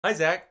Hi,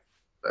 Zach.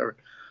 Whatever.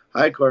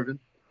 Hi, Corbin.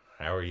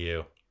 How are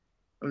you?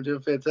 I'm doing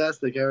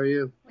fantastic. How are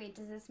you? Wait,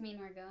 does this mean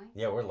we're going?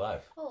 Yeah, we're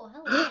live. Oh,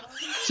 hello.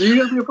 So you're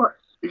gonna be a part?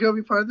 You're gonna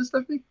be part of this,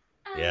 Stephanie?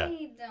 Yeah.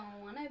 I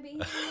don't want to be.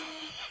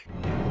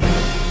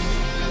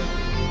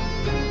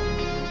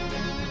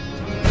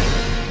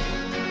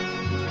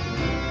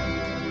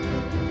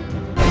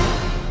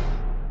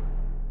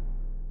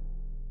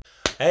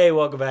 Hey,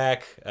 welcome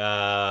back to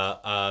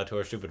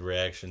our stupid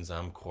reactions.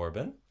 I'm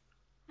Corbin.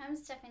 I'm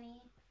Stephanie.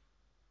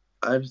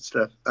 I'm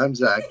Steph. I'm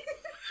Zach.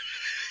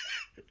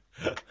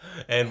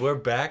 And we're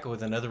back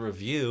with another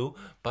review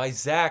by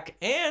Zach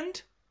and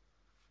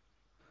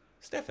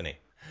Stephanie.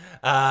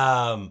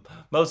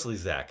 Mostly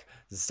Zach.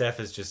 Steph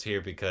is just here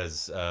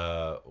because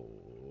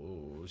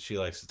she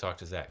likes to talk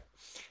to Zach.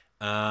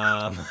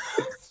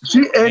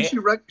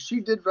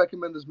 She did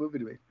recommend this movie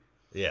to me.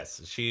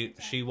 Yes,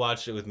 she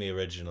watched it with me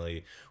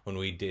originally when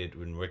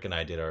Rick and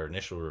I did our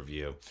initial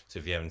review. So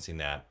if you haven't seen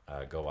that,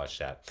 go watch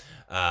that.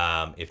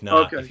 If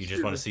not, Okay, if you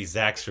just want to see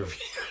Zach's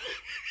review,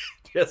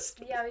 just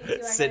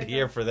sit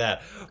here for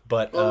that.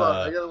 But Hold on,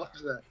 I gotta watch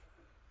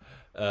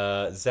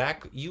that.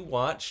 Zach, you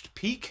watched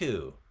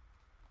PIKU.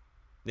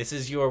 This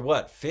is your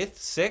what, fifth,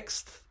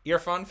 sixth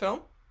Irrfan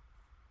film?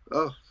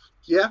 Oh,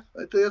 yeah, I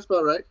think that's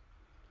about right.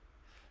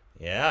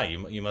 Yeah,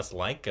 you must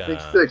like I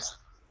think six.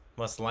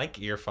 must like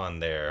Irrfan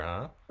there,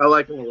 huh? I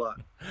like him a lot.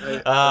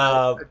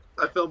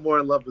 I fell more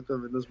in love with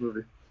him in this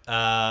movie.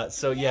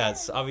 So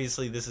yes,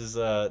 obviously this is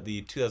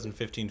the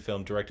 2015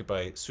 film directed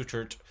by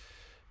Sujert.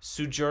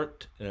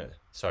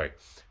 Sorry,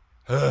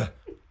 I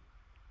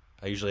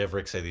usually have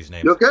Rick say these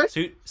names. You okay?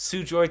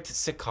 Sujert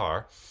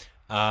Sikar,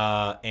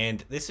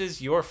 and this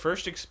is your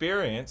first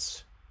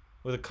experience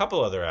with a couple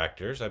other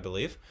actors, I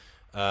believe.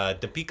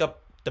 Deepika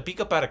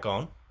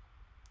Padukone,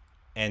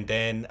 and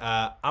then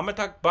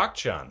Amitabh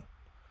Bachchan.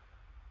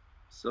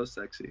 So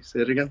sexy. Say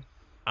it again.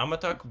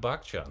 Amitabh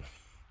Bachchan.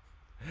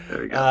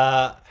 There we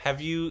go.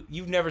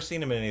 You've never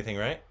seen him in anything,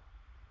 right?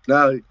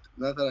 No,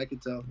 not that I can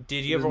tell.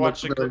 Did you ever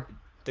watch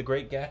the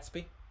Great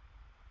Gatsby?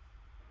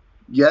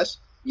 Yes.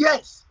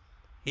 Yes.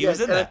 He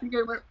was in and that. I think I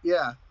remember.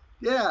 Yeah.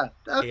 Yeah.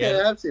 Okay,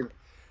 I have seen it.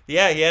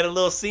 Yeah, he had a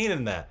little scene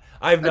in that.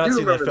 I've not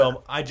seen that film.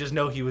 That. I just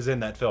know he was in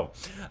that film.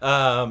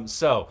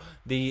 So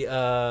the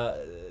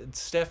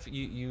Steph,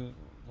 you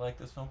like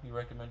this film? You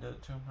recommended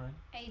it to him, right?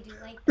 I do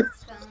like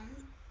this film.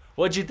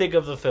 What'd you think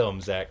of the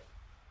film, Zach?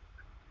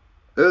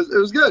 It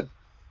was good.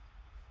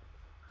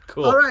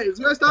 Cool. All right, it's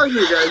nice talking to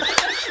you guys.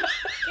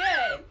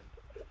 Good.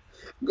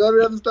 I'm glad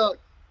we had this talk.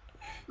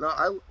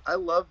 No, I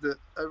loved it.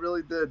 I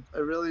really did. I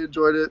really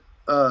enjoyed it.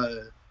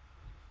 It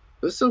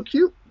was so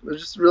cute. It was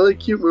just a really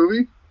cute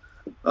movie.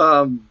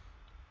 Hold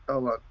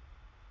on.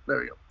 There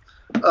we go.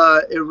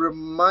 It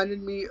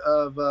reminded me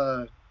of.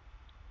 I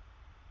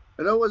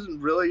know it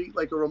wasn't really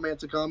like a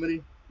romantic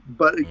comedy,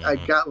 but I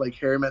got like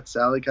Harry Met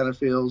Sally kind of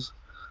feels.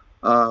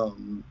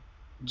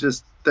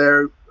 Just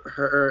her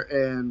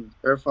and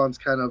Irrfan's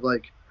kind of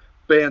like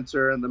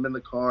banter and them in the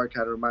car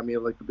kind of remind me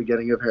of like the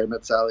beginning of Harry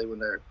Met Sally when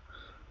they're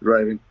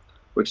driving,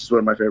 which is one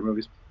of my favorite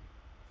movies.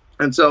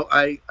 And so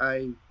I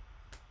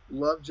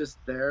love just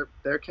their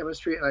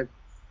chemistry, and I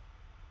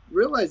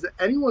realized that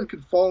anyone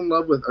could fall in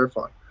love with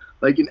Irrfan.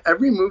 Like in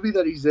every movie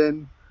that he's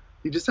in,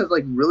 he just has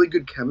like really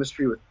good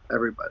chemistry with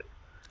everybody.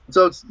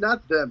 So it's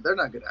not them; they're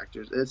not good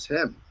actors. It's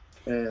him,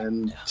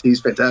 and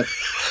he's fantastic.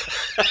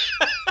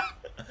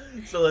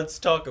 So let's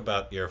talk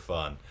about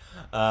Irrfan.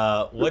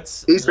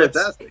 He's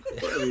fantastic.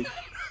 I mean,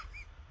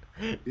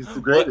 he's the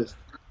greatest.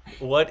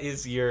 What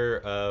is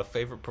your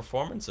favorite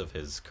performance of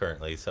his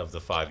currently, of the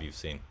 5 you've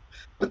seen?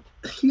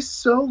 He's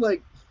so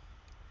like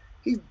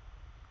he's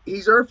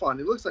Irrfan.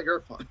 He looks like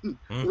Irrfan.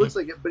 He looks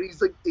like it, but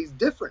he's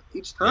different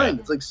each time.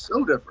 Yeah. It's like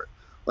so different.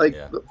 Like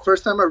the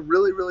first time I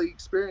really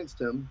experienced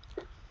him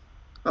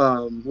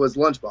was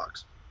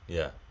Lunchbox.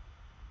 Yeah.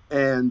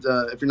 And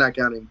if you're not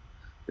counting,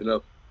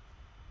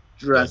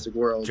 Jurassic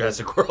World.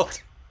 Jurassic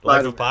World.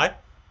 Life of Pi?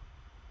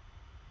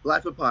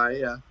 Life of Pi,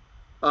 yeah.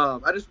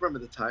 I just remember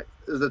the tiger.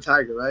 It was the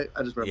tiger, right?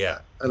 I just remember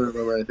that. I don't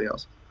remember anything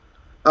else.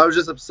 I was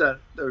just upset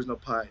there was no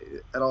pie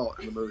at all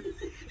in the movie.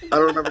 I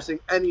don't remember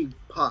seeing any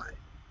pie.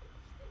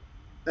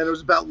 And it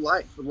was about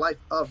life. The life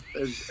of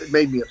it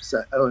made me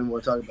upset. I don't even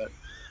want to talk about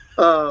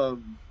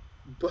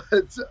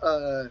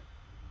it.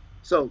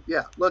 So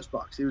yeah,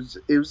 Lunchbox. He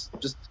was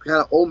just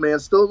kind of old man,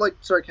 still like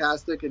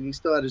sarcastic, and he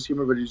still had his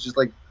humor, but he was just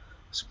like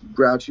this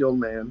grouchy old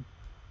man.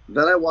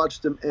 Then I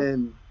watched him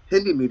in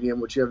Hindi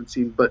Medium, which you haven't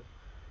seen, but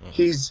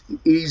he's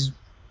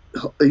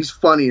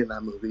funny in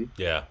that movie.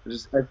 Yeah,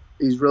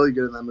 he's really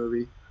good in that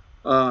movie.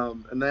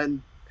 And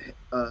then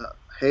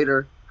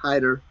Hyder.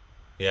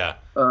 Yeah.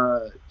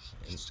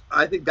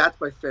 I think that's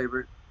my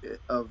favorite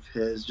of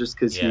his, just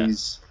because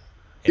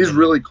he's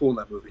really cool in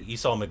that movie. You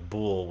saw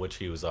McBool, which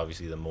he was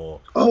obviously the more.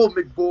 Oh,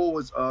 McBool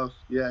was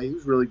yeah, he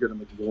was really good in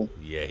McBool.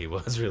 Yeah, he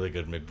was really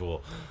good in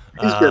McBool.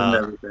 He's good in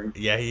everything.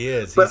 Yeah, he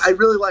is. But I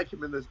really like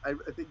him in this. I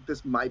think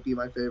this might be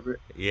my favorite.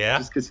 Yeah.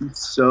 Just because he's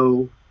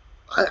so.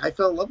 I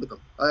fell in love with him.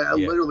 I'm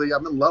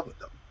in love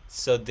with him.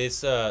 So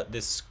this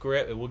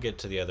script, we'll get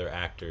to the other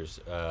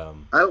actors. I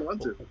don't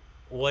want to.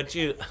 What'd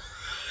you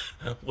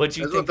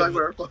think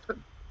of?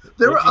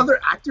 There were other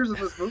actors in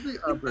this movie.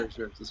 I'm pretty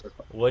sure it's just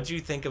Irrfan. What'd you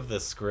think of the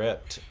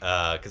script?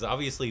 Because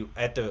obviously,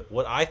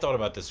 what I thought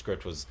about the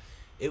script was,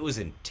 it was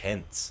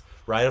intense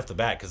right off the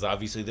bat. Because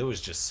obviously there was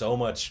just so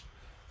much,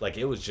 like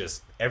it was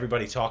just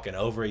everybody talking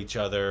over each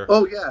other.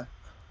 Oh yeah.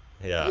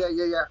 Yeah.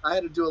 Yeah. I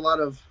had to do a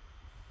lot of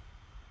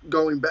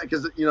going back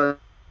because you're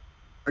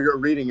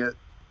reading it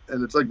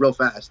and it's like real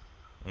fast.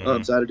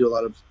 Mm-hmm. So I had to do a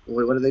lot of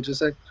what did they just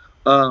say?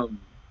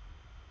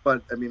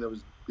 But I mean, it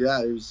was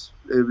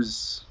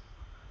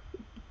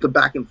the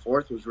back and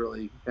forth was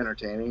really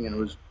entertaining,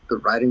 and the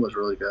writing was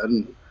really good,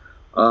 and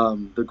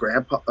the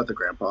grandpa,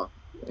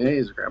 yeah,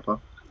 he's a grandpa,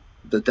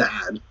 the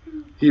dad,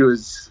 he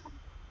was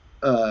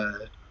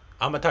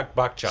Amitabh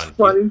Bachchan.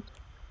 Funny.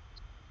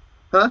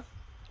 Huh?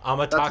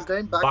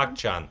 Amitabh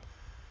Bachchan.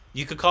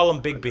 You could call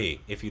him Big B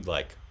if you'd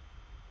like.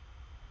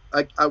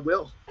 I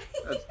will.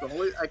 That's the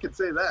only I could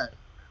say that.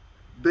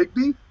 Big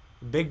B?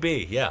 Big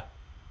B, yeah.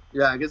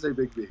 Yeah, I can say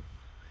Big B.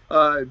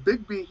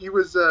 Big B, he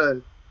was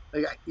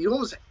he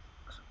almost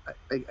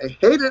I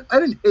hated. I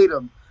didn't hate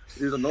him.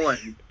 He was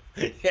annoying.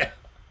 Yeah,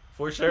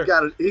 for sure.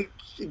 He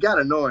got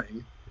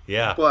annoying.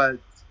 Yeah, but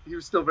he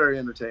was still very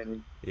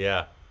entertaining.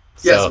 Yeah.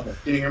 Yes. Can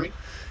you hear me?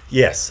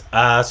 Yes.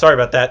 Sorry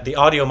about that. The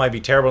audio might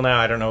be terrible now.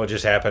 I don't know what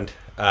just happened.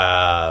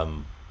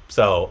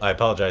 So I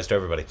apologize to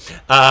everybody.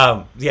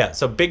 Yeah.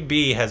 So Big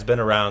B has been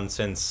around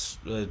since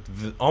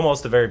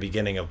almost the very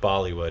beginning of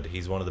Bollywood.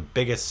 He's one of the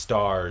biggest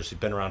stars. He's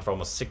been around for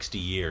almost 60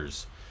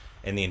 years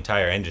in the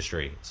entire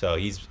industry. So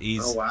he's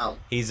oh, wow.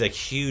 He's a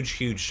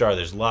huge star.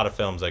 There's a lot of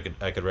films I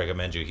could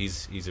recommend you.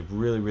 He's a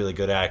really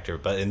good actor.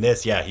 But in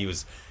this, yeah, he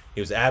was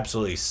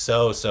absolutely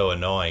so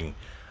annoying.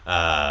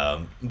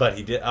 But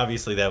he did,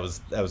 obviously that was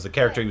the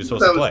character he was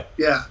supposed to play.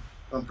 Yeah,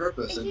 on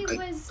purpose.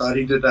 And I thought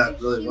he did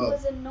that really well. He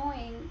was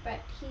annoying, but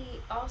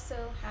he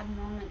also had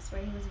moments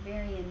where he was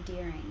very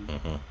endearing.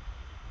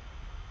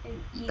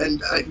 Mm-hmm.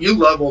 And you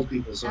love old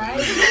people, so I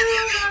do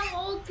love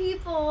old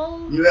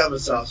people. You have a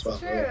soft spot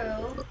for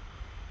old people.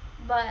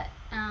 But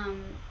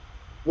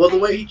well, the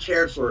way he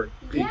cared for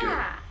PIKU,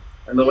 yeah,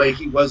 and the way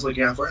he was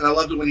looking out for her, and I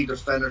loved it when he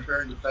defended her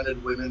and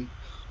defended women.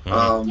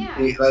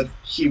 Mm-hmm.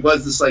 He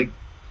was this like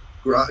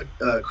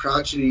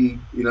crotchety,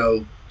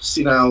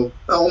 senile,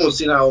 almost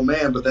senile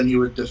man, but then he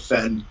would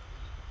defend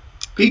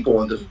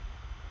people and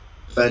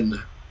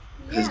defend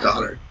his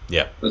daughter.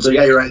 Yeah. And so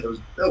yeah, you're right.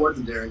 That was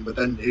endearing, but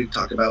then he'd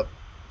talk about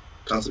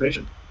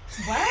constipation.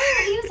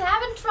 What? He was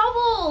having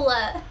trouble.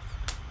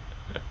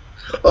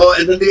 Oh,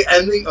 and then the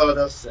ending. Oh, that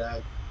was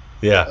sad.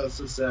 Yeah. That was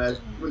so sad.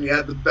 When he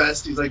had the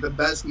best, he's like the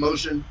best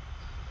motion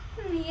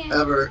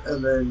ever,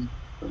 and then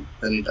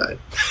he died.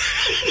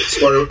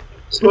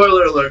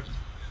 Spoiler alert.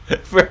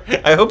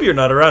 I hope you're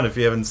not around if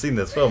you haven't seen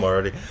this film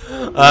already.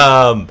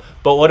 But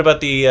what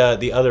about the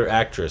other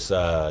actress,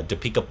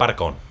 Deepika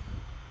Padukone?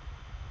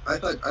 I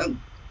thought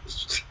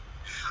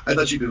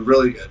she did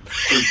really good.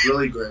 She was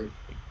really great.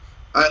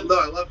 I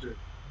loved her.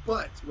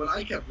 But what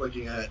I kept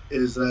looking at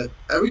is that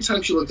every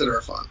time she looked at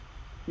Irrfan,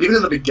 even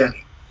in the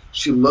beginning,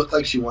 she looked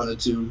like she wanted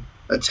to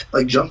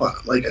jump on him,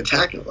 like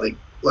attack him, like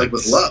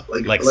with love,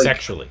 like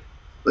sexually,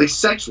 like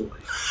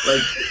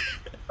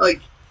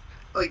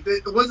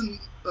it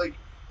wasn't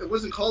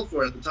called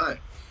for at the time.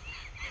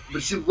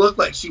 But she looked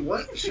like she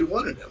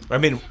wanted him. I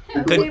mean,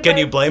 can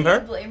you blame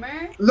her?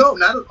 No,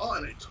 not at all.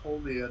 And I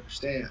totally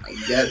understand. I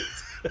get it.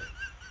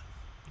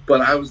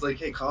 But I was like,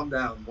 hey, calm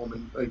down,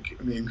 woman. Like,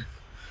 I mean.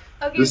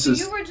 Okay, so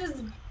you were just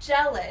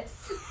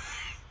jealous.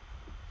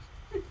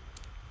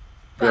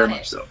 Very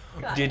much so.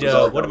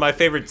 One of my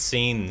favorite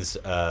scenes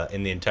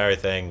in the entire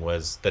thing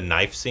was the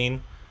knife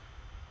scene.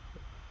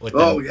 With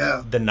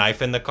the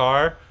knife in the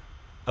car.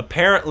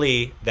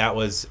 Apparently, that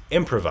was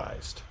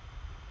improvised.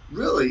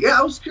 Really? Yeah,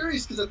 I was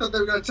curious because I thought they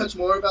were going to touch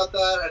more about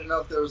that. I didn't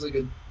know if there was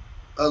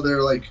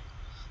other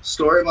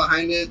story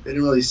behind it. They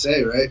didn't really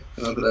say, right?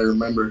 Not that I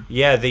remember.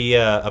 Yeah,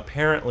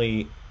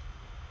 apparently,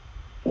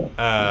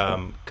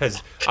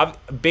 because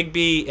Big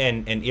B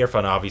and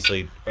Irrfan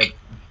obviously are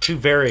two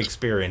very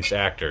experienced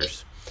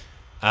actors,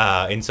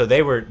 and so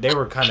they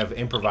were kind of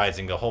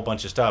improvising a whole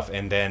bunch of stuff,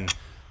 and then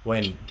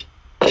when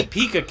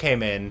Deepika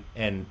came in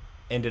and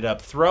ended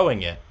up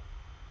throwing it,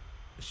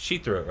 she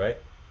threw it, right?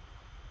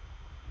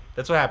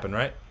 That's what happened,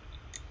 right?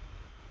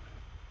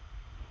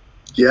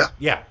 Yeah.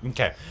 Yeah.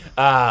 Okay.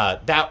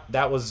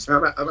 That was.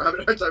 I'm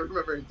having a hard time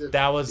remembering too.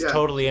 That was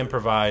totally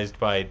improvised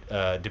by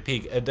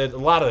Deepika. A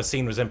lot of the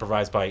scene was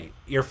improvised by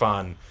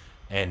Irrfan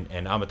and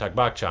Amitabh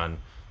Bachchan.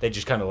 They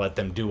just kind of let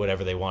them do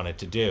whatever they wanted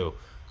to do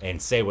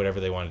and say whatever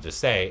they wanted to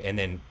say. And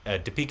then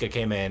Deepika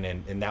came in,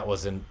 and that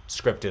wasn't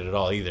scripted at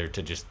all either,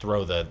 to just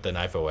throw the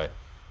knife away.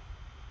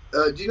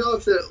 Do you know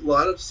if a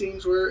lot of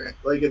scenes were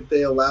if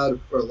they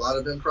allowed for a lot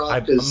of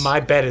improv? My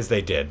bet is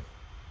they did.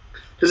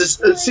 Because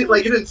it seemed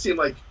like it didn't seem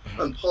like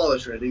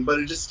unpolished or anything, but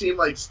it just seemed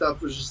like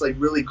stuff was just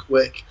really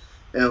quick,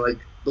 and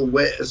the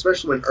way,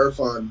 especially when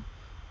Irrfan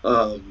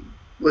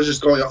was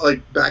just going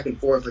back and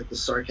forth, the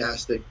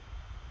sarcastic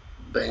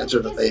banter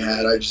that they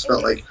had. I just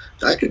felt like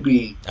that could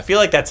be. I feel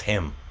like that's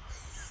him.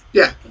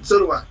 Yeah, so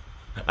do I.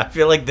 I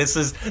feel like this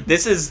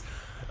is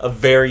a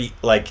very,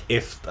 like,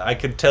 if I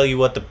could tell you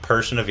what the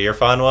person of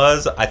Irrfan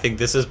was, I think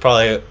this is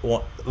probably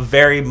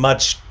very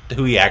much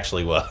who he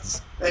actually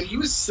was. And he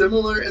was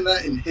similar in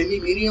that in Hindi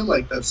medium,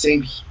 like that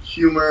same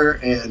humor,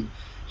 and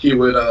he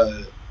would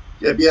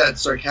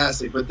it's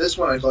sarcastic. But this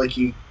one, I felt like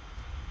he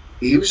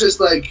was just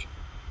like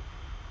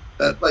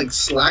that, like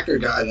slacker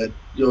guy that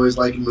you always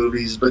like in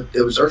movies. But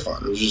it was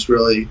Irrfan. It was just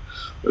really,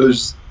 it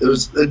was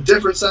a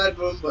different side of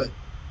him, but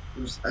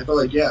I felt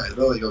like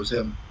it was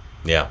him.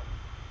 Yeah.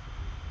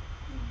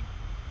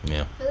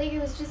 Yeah. I feel like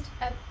it was just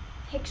a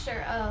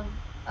picture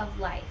of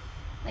life.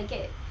 Like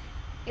it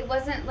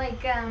wasn't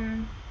like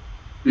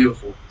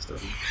beautiful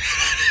stuff.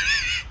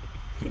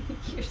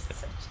 You're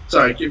such.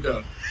 Sorry, keep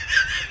going.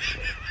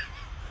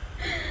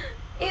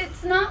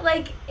 It's not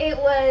like it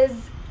was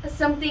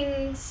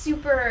something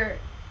super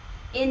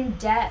in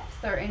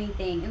depth or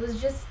anything. It was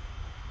just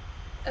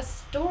a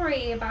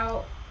story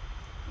about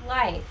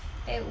life.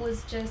 It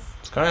was just.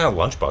 It's kind of how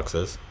Lunchbox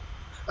is.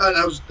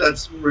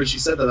 That's where she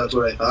said that. That's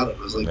what I thought of. It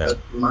was like that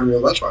reminded me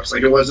of Lunchbox.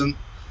 Like it wasn't.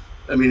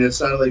 I mean,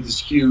 it's not like this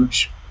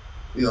huge,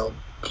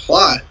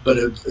 plot, but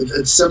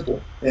it's simple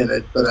but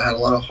it had a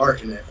lot of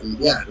heart in it. And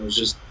yeah, it was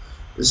just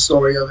this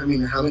story of. I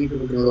mean, how many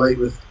people can relate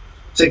with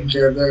taking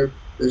care of their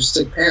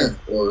sick parent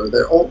or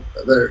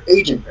their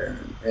aging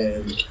parent,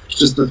 and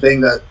just the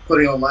thing that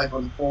putting on life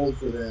on hold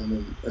for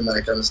them and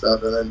that kind of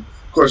stuff. And then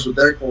of course with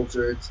their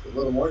culture, it's a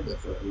little more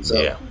different. And so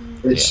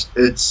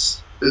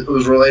it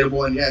was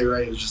relatable, and you're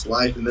right. It was just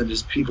life, and then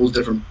just people's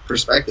different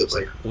perspectives,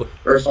 like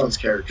Irrfan's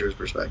character's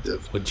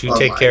perspective. Would you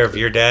take care of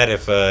your dad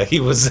if he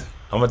was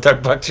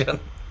Amatak Bakchan?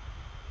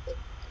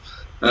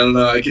 I don't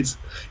know.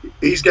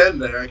 He's getting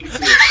there. I can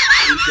see it.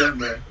 He's getting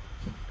there.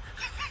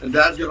 And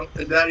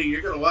Daddy,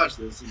 you're gonna watch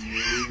this, and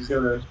he's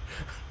gonna.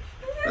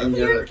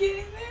 You're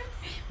getting there,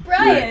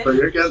 Brian. Yeah, but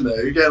you're getting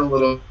there. You're getting a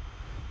little.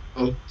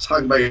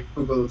 Talking about your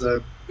poop all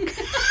the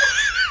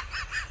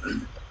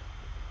time.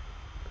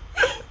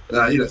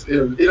 Nah, he doesn't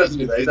do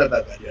that. He's not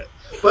that bad yet.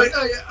 But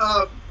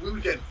we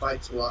would get in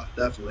fights a lot.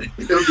 Definitely,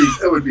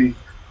 it would be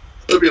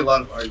a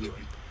lot of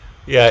arguing.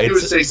 Yeah, he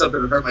would say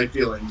something to hurt my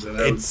feelings, and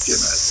I would get mad. It's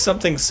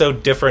something so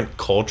different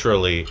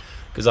culturally,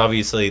 because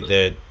obviously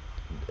the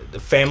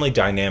family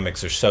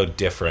dynamics are so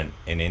different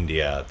in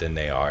India than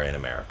they are in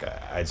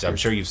America. I'm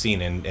sure you've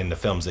seen in the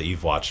films that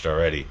you've watched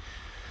already.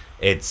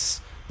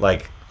 It's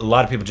like a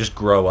lot of people just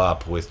grow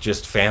up with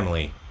just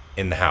family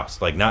in the house,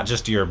 like not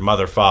just your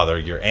mother, father,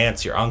 your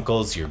aunts, your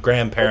uncles, your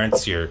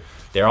grandparents.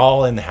 They're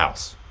all in the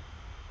house,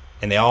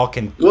 and they all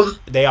can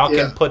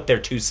can put their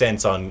 2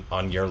 cents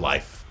on your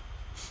life.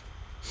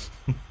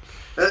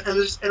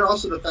 And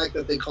also the fact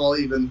that they call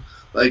even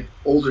like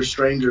older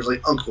strangers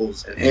like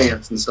uncles and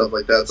aunts and stuff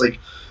like that. It's like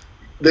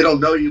they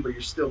don't know you, but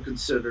you're still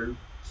considered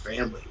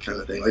family, kind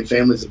of thing. Like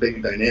family's a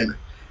big dynamic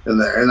in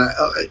there.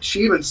 And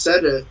she even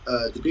said it.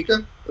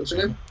 Deepika, what's her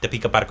name?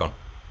 Deepika Padukone.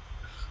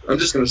 I'm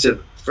just gonna say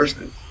the first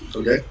name.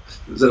 Okay,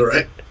 is that all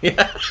right?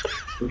 Yeah.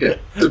 Okay.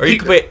 Or you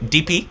could put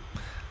DP.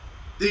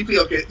 DP.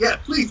 Okay. Yeah.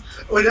 Please,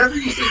 whenever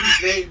you say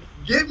his name,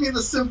 give me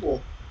the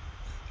simple.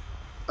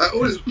 I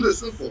always put the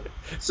simple.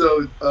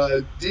 So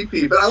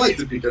DP, but I like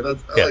Deepika.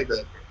 I like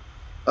that.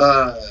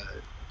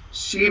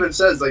 She even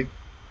says like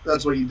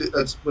that's what you do.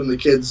 That's when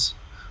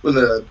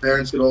the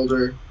parents get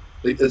older,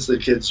 it's the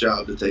kid's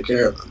job to take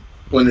care of them.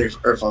 When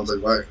Irrfan's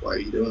like, why are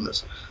you doing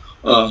this?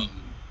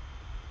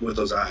 With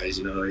those eyes,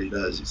 you know what he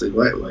does. He's like,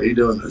 why are you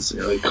doing this?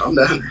 And you're like, calm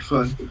down,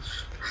 Irrfan.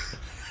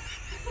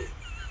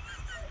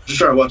 Just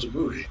try to watch a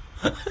movie.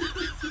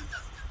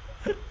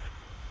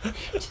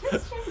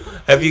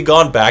 Have you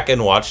gone back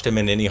and watched him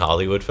in any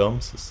Hollywood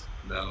films?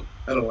 No,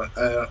 I don't want.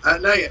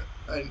 Not yet.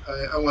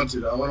 I want to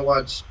though. I want to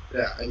watch.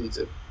 Yeah, I need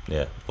to.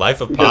 Yeah, Life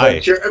of Pi.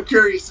 I'm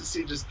curious to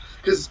see, just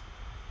because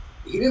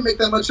he didn't make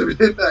that much of an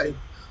impact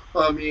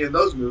on me in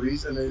those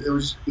movies, and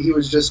he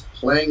was just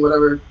playing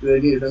whatever they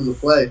needed him to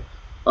play.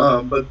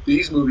 But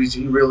these movies,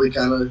 he really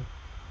kind of,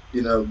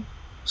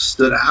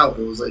 stood out.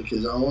 It was like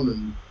his own,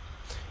 and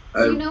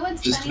you know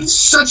what's funny? He's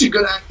such a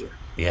good actor.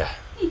 Yeah.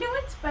 You know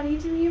what's funny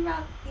to me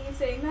about you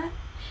saying that?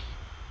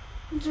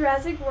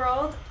 Jurassic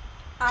World,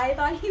 I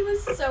thought he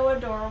was so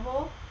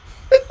adorable.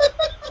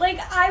 Like,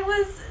 I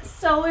was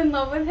so in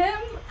love with him.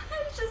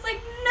 I was just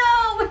like,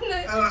 no.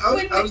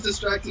 I was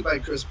distracted by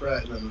Chris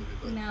Pratt in that movie.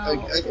 But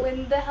no,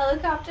 when the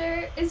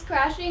helicopter is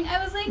crashing,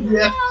 I was like, no,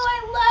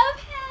 I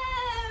love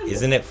him.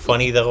 Isn't it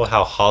funny though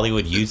how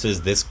Hollywood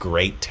uses this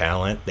great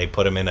talent? They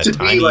put him in a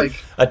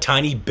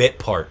tiny bit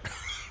part.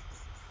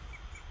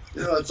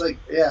 It's like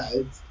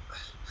it's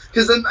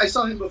because then I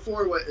saw him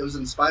before. It was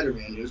in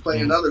Spider-Man. He was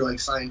playing another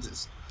like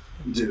scientist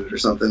dude or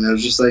something. It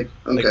was just like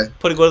okay, like,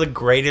 putting one of the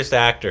greatest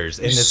actors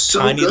in this so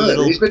tiny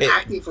little. He's been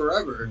acting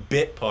forever.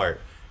 Bit part.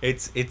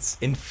 It's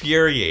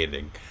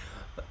infuriating.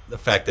 The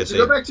fact that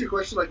go back to your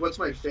question, like what's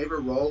my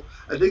favorite role?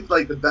 I think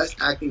like the best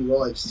acting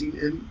role I've seen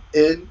him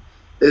in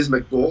is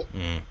McBull.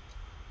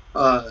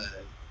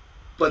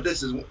 But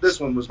this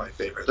one was my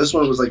favorite. This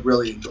one was like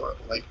really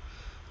enjoyable. Like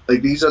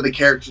like these are the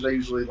characters I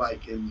usually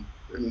like in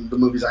the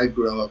movies I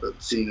grew up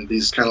seeing.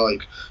 These kind of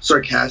like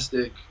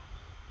sarcastic,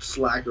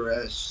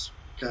 slacker-esque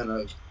kind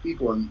of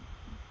people,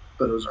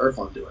 but it was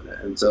Irrfan doing it,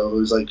 and so it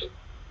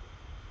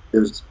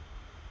was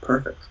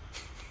perfect.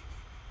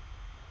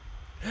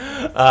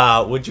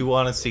 Would you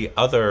want to see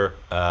other?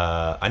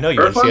 I know you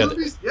want to see other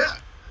movies? Yeah.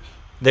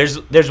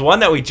 There's one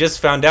that we just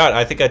found out.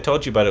 I think I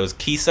told you about it. It was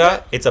Kisa.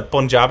 Yeah. It's a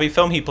Punjabi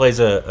film. He plays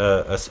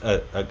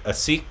a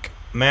Sikh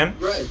man.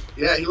 Right.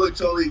 Yeah, he looked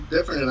totally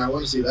different, and I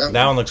want to see that one.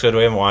 That one looks good.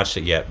 We haven't watched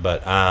it yet,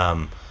 but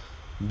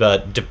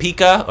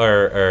Deepika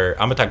or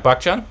Amitabh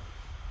Bachchan.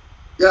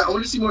 Yeah, I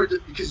want to see more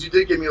because you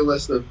did give me a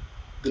list of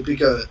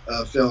Deepika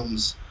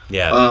films.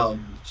 Yeah.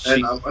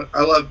 And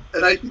I love,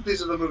 and I think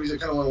these are the movies I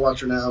kind of want to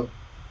watch her now.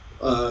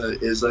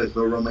 Is like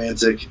the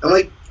romantic, and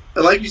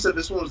like you said,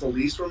 this one was the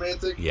least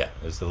romantic. Yeah,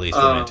 it was the least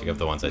romantic of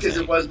the ones I said.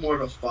 Because it was more of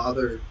a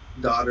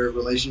father-daughter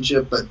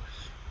relationship, but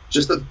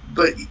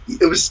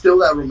it was still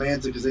that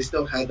romantic because they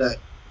still had that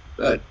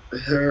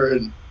her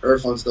and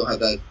Irrfan still had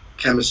that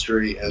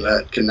chemistry and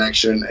that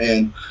connection,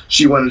 and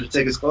she wanted to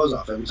take his clothes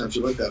off every time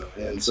she looked at him,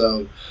 and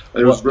so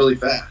it was really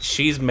fast.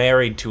 She's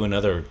married to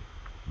another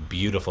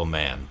beautiful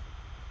man.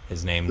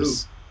 His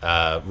name's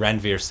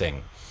Ranveer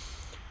Singh.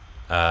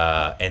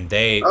 And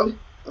they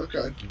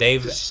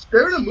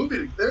they're in a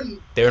movie.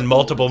 They're in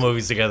multiple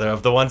movies together.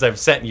 Of the ones I've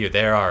sent you,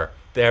 they're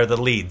the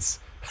leads.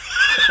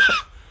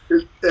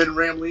 And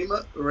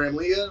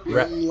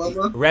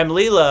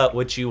Ramleela,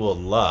 which you will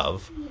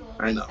love.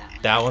 I know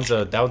that one's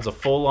a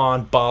full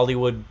on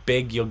Bollywood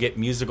big. You'll get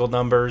musical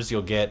numbers.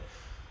 You'll get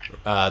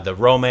the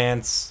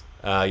romance.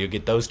 You'll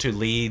get those two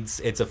leads.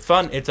 It's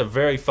a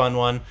very fun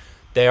one.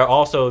 They are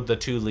also the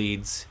two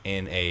leads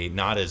in a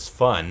not as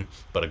fun,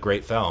 but a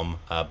great film,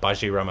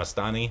 Baji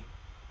Ramastani.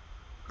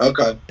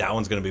 Okay. That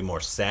one's going to be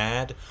more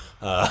sad.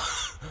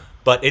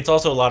 But it's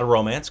also a lot of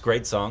romance,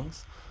 great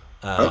songs.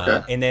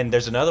 Okay. And then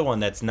there's another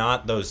one that's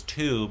not those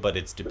two, but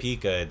it's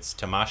Deepika, it's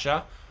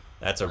Tamasha.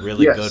 That's a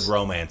really good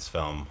romance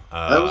film.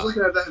 I was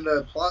looking at that and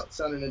the plot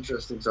sounded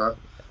interesting, so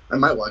I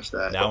might watch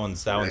that. That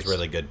one's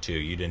really good too.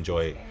 You'd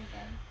enjoy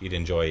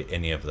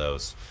any of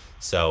those.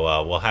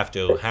 So we'll have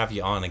to have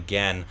you on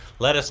again.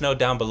 Let us know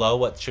down below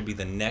what should be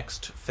the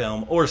next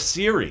film or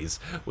series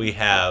we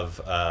have.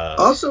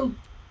 Also,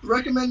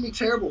 recommend me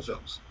terrible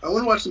films. I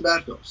want to watch some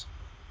bad films.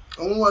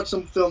 I want to watch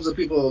some films that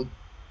people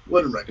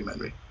wouldn't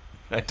recommend me.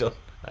 I don't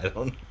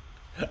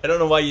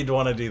know why you'd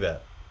want to do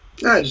that.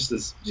 Yeah,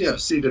 just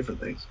see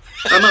different things.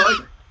 I might like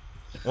it.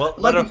 Well, it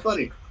might be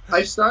funny.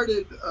 I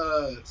started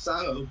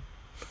Saho.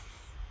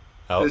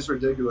 Oh. It's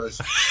ridiculous.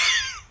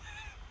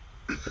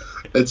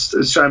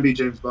 It's trying to be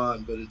James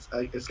Bond, but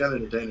it's kind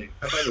of entertaining.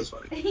 I find it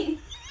funny.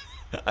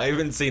 I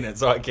haven't seen it,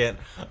 so I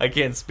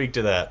can't speak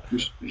to that.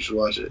 You should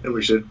watch it, and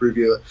we should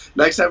review it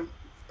next time.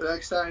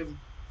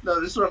 No,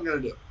 this is what I'm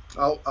gonna do.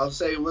 I'll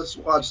say let's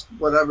watch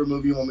whatever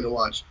movie you want me to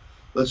watch.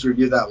 Let's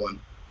review that one.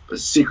 But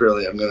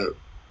secretly, I'm gonna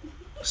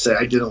say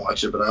I didn't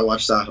watch it, but I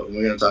watched Saho, and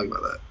we're gonna talk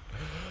about that.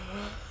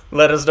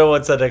 Let us know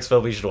what's the next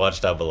film we should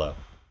watch down below.